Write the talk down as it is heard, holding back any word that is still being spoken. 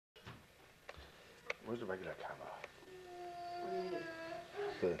Where's the regular camera? What do you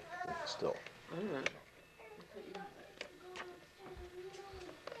mean? Still.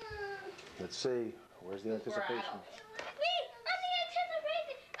 Let's see. Where's the anticipation? Me! I'm the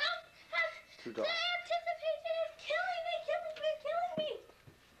anticipation! Too The dark. anticipation is killing me!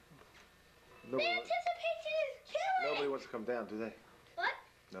 The Nobody, anticipation is killing nobody me! wants to come down, do they? What?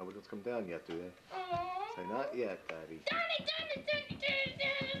 Nobody wants to come down yet, do they? Aww. Say not yet, Daddy. Darn it!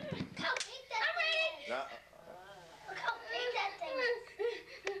 Go eat that thing! Nah. Go eat that thing!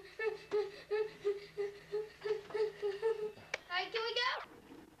 Alright, can we go?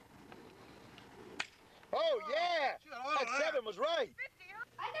 Oh, yeah! That 7 was right.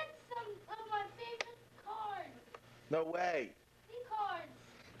 I got some of my favorite cards. No way. Z-cards.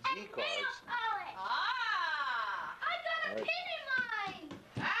 Z-cards? Ah! I got a Alright. pin in mine!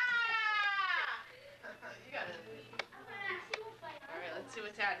 Ah! You got it. I'm gonna see what's my All right, let's see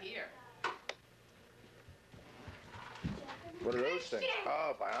what's out here. What are those things? Christian.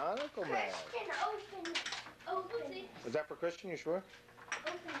 Oh, Bionicle Man. Christian, open. Is that for Christian, you sure?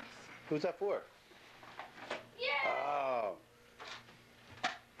 Open. Who's that for? Yeah! Oh.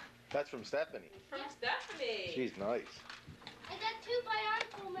 That's from Stephanie. From Stephanie. She's nice. I got 2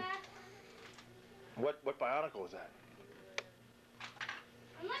 Bionicle Man. What Bionicle is that?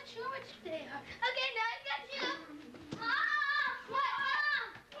 I'm not sure which they are. Okay, now I got you. What?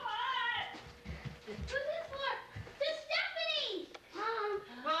 Who's this for? To Stephanie! Mom.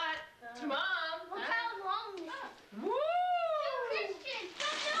 What? To Mom. Look how long this is. Woo! To Christian.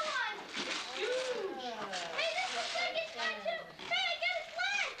 From no one. Huge. Hey, this is second time too. Hey, I got a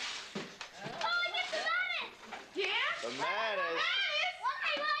sled. Oh, I get the Manus. Yeah? The Manus. What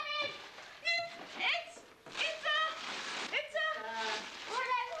I wanted. It's What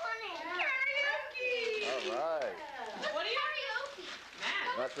I wanted. karaoke. All right. What do you Karaoke.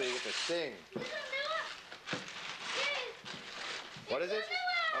 Man. That's where you get to sing. This is a new one. Yes. What is It's it? a new one.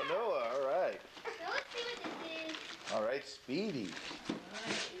 Oh, Noah. All right. So let's see what this is. All right, Speedy.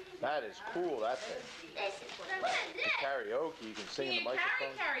 That is cool, that thing. What is this? Karaoke, you can sing in the You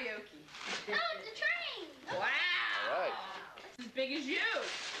can carry microphone. karaoke. Oh, it's a train. Wow. All right. It's as big as you.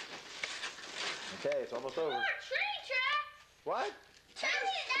 Okay, it's almost over. More train tracks. What? Train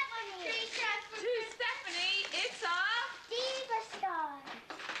tracks for To Stephanie, it's a Diva Star.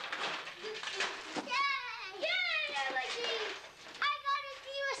 Yay! Yay! I like these. I got a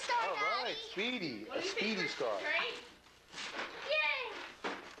Diva Star, All right, Daddy. Speedy. What A do you Speedy think, star. Right? Yay!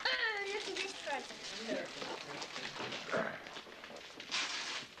 Look at this card.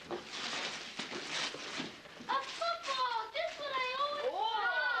 A football, just what I always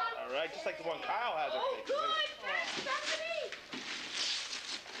wanted. All right, just like the one Kyle has. I Oh, think. good. That's Stephanie.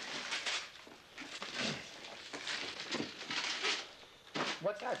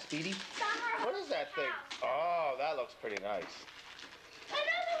 What's that, Speedy? Summer What is that thing? house. Oh, that looks pretty nice.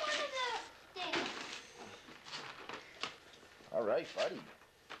 Another one of the things. All right, buddy.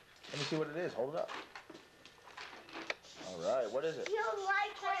 Let me see what it is. Hold it up. All right, what is it? You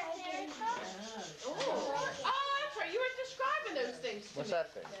like that, Erica? Oh, that's right. You were describing those things to What's me.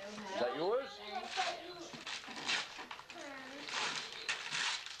 that thing? Is that yours?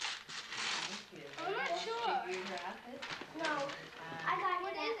 I'm not sure. No. I got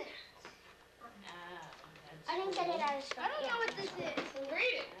what is it? I didn't get it out of school. I don't know what this is.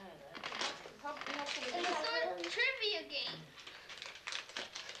 Read it. It's some trivia game.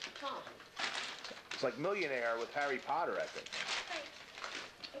 It's like Millionaire with Harry Potter, I think.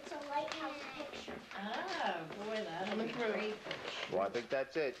 It's a lighthouse picture. Oh, boy, that'll be great. Well, I think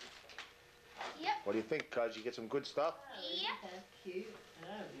that's it. Yep. What do you think, Cuz? You get some good stuff? Yep. That's cute.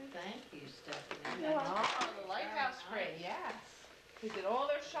 Oh, thank you, Stephanie. Oh, the lighthouse spray, yes. They did all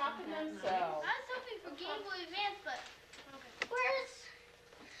their shopping themselves. I was hoping for Game Boy Advance, but where's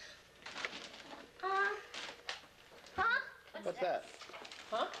What's that?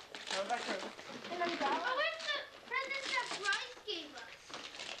 Huh? Go back here. an umbrella? Oh, where's the present that Bryce gave us?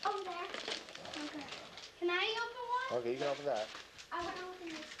 Over there. Okay. Can I open one? Okay, you can open that. I want to open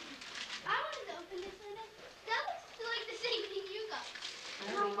this one. I wanted to open this one. That looks like the same thing you got.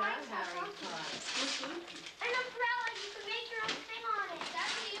 Oh, we got Harry Potter. An umbrella. You can make your own thing on it.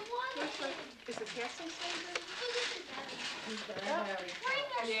 That's what you wanted. Is the casting stone ready? So this is heavy. We've got Harry Bring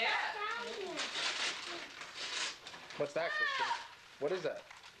Potter. your Yeah. stuff down here. What's that, Christian? What is that?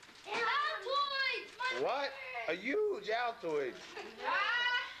 Altoids! My What? A huge Altoid. Ah!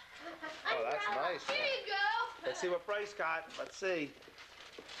 Oh, that's Umbrella. nice. Here you go. Let's see what Bryce got. Let's see.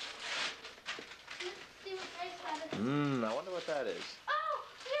 Let's see what Bryce got. I wonder what that is. Oh,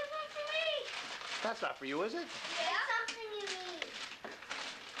 here's one for me. That's not for you, is it? Yeah. It's something you need.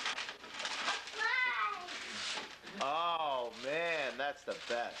 A flag. That's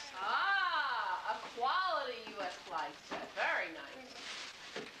the best. Ah, a quality U.S. flag set. Very nice.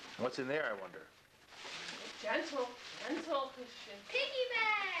 What's in there, I wonder? Gentle, Christian. Piggy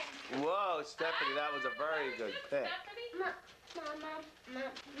bank. Whoa, Stephanie, that was a very good pick. Stephanie?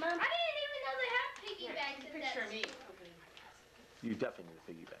 Mom. I didn't even know they had piggy Here, banks at picture that me school. opening my present. You definitely need a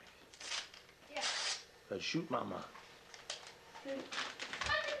piggy bank. Yeah. Shoot mama.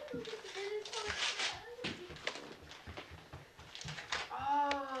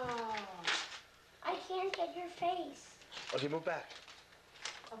 Oh, I can't get your face. Okay, move back.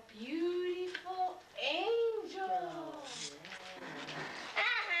 a beautiful angel.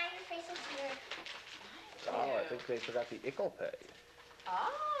 Your face is here. Oh, I think they forgot the ickle pay.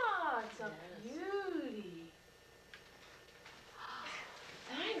 Ah, it's a Yes. beauty.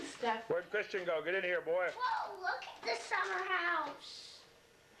 Thanks, Steph. Where'd Christian go? Get in here, boy. Whoa, look at the summer house.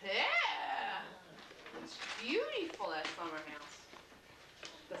 Yeah. It's beautiful, that summer house.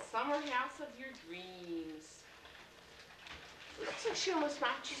 The summer house of your dreams. Looks like she almost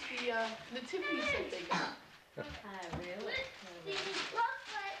matches the nativity set they got. I really. Look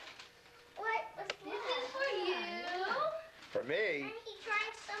what this is for you. For me? And he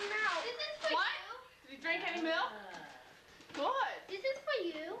drank some milk. This is for What? Did you drink any milk? Good. you. This is for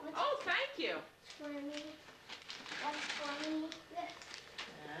you. Oh, thank you. It's for me. That's for me. This.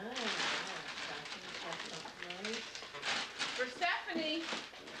 For Stephanie.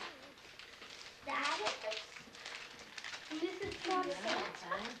 That is. And this is for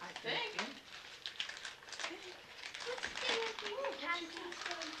Santa. I think. Let's see if we can have some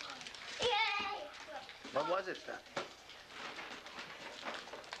Santa. Yay! What was it, Steph?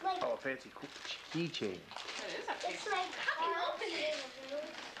 Like, Oh, a fancy keychain. That is a it's picture. like I can open it.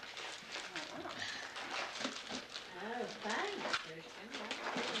 Oh, thanks, Christian.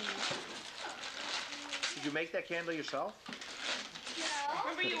 Did you make that candle yourself? No.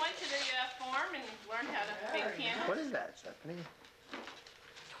 Remember you went to the farm and learned how to make candles? What is that, Stephanie?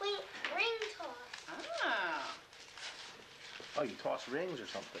 Ring toss. Ah, Oh, you toss rings or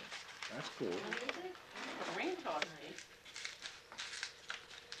something. That's cool. a ring toss.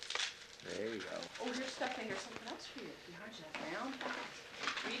 There you go. Oh, here's Stephanie. Here's something else for you. Behind you, that round.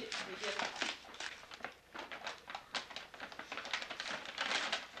 Read it. Read it.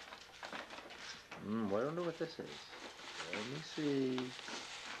 I don't know what this is. Let me see.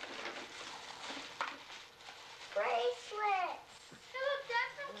 Bracelets. Hey, look,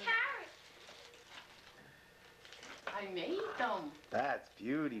 that's some carrots. I made them. That's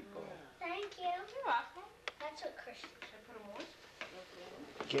beautiful. Thank you. You're welcome. That's what Christian. Should I put them on?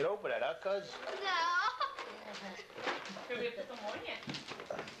 Get open it, huh, cuz? No. Could we put them on yet?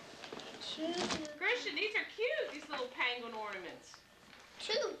 Two. Christian, these are cute. These little penguin ornaments.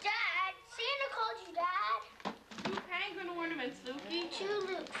 Two, Dad. Santa called you Dad. Two penguin ornaments, Lukey. Two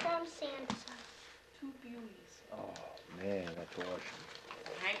Luke from Santa's. Two beauties. Oh, man, that's awesome.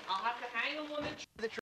 I'll have to hang them on the tree.